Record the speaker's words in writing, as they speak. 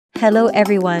Hello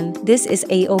everyone, this is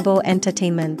Aobo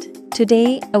Entertainment.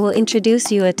 Today, I will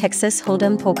introduce you a Texas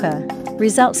Hold'em poker.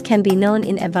 Results can be known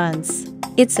in advance.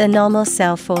 It's a normal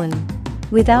cell phone.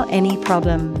 Without any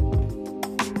problem.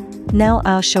 Now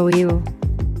I'll show you.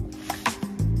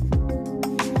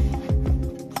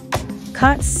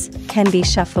 Cards can be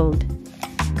shuffled.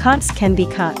 Cards can be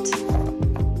cut.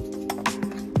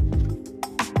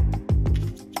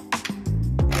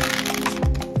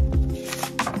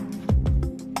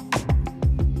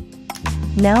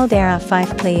 Now there are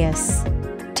 5 players.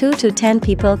 2 to 10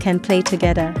 people can play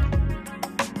together.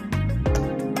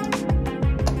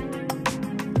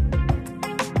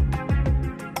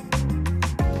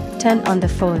 Turn on the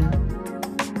phone.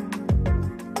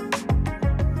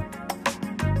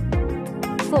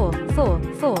 4, 4,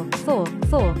 4, 4,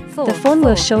 4, 4. The phone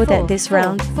will show that this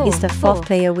round is the 4th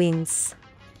player wins.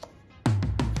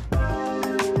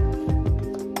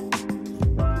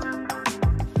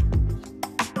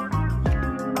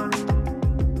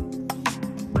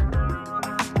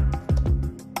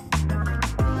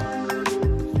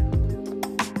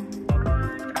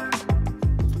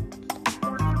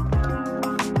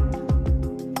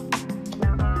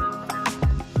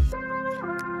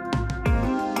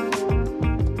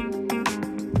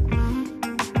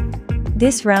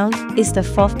 This round is the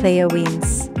 4th player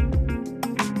wins.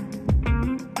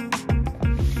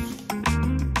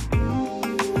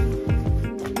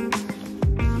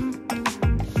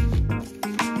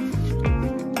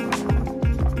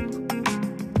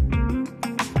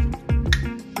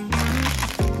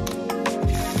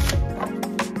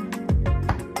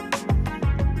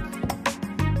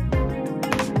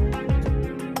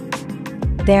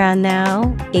 There are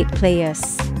now 8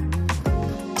 players.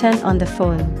 Turn on the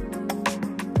phone.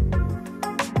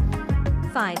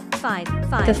 5, 5,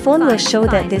 5. The phone will show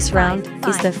that this round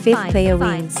is the 5th player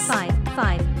wins. 5,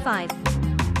 5, 5.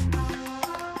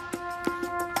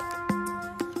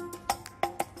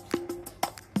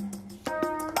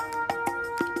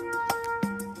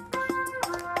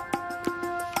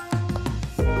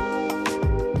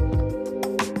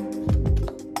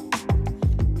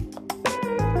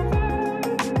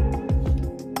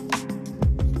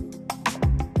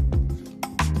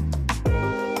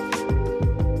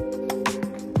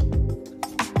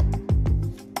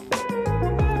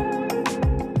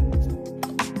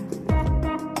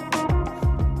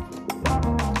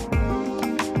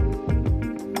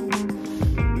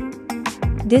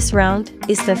 This round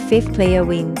is the 5th player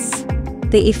wins.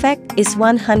 The effect is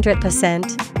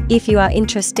 100%. If you are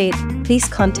interested, please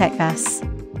contact us.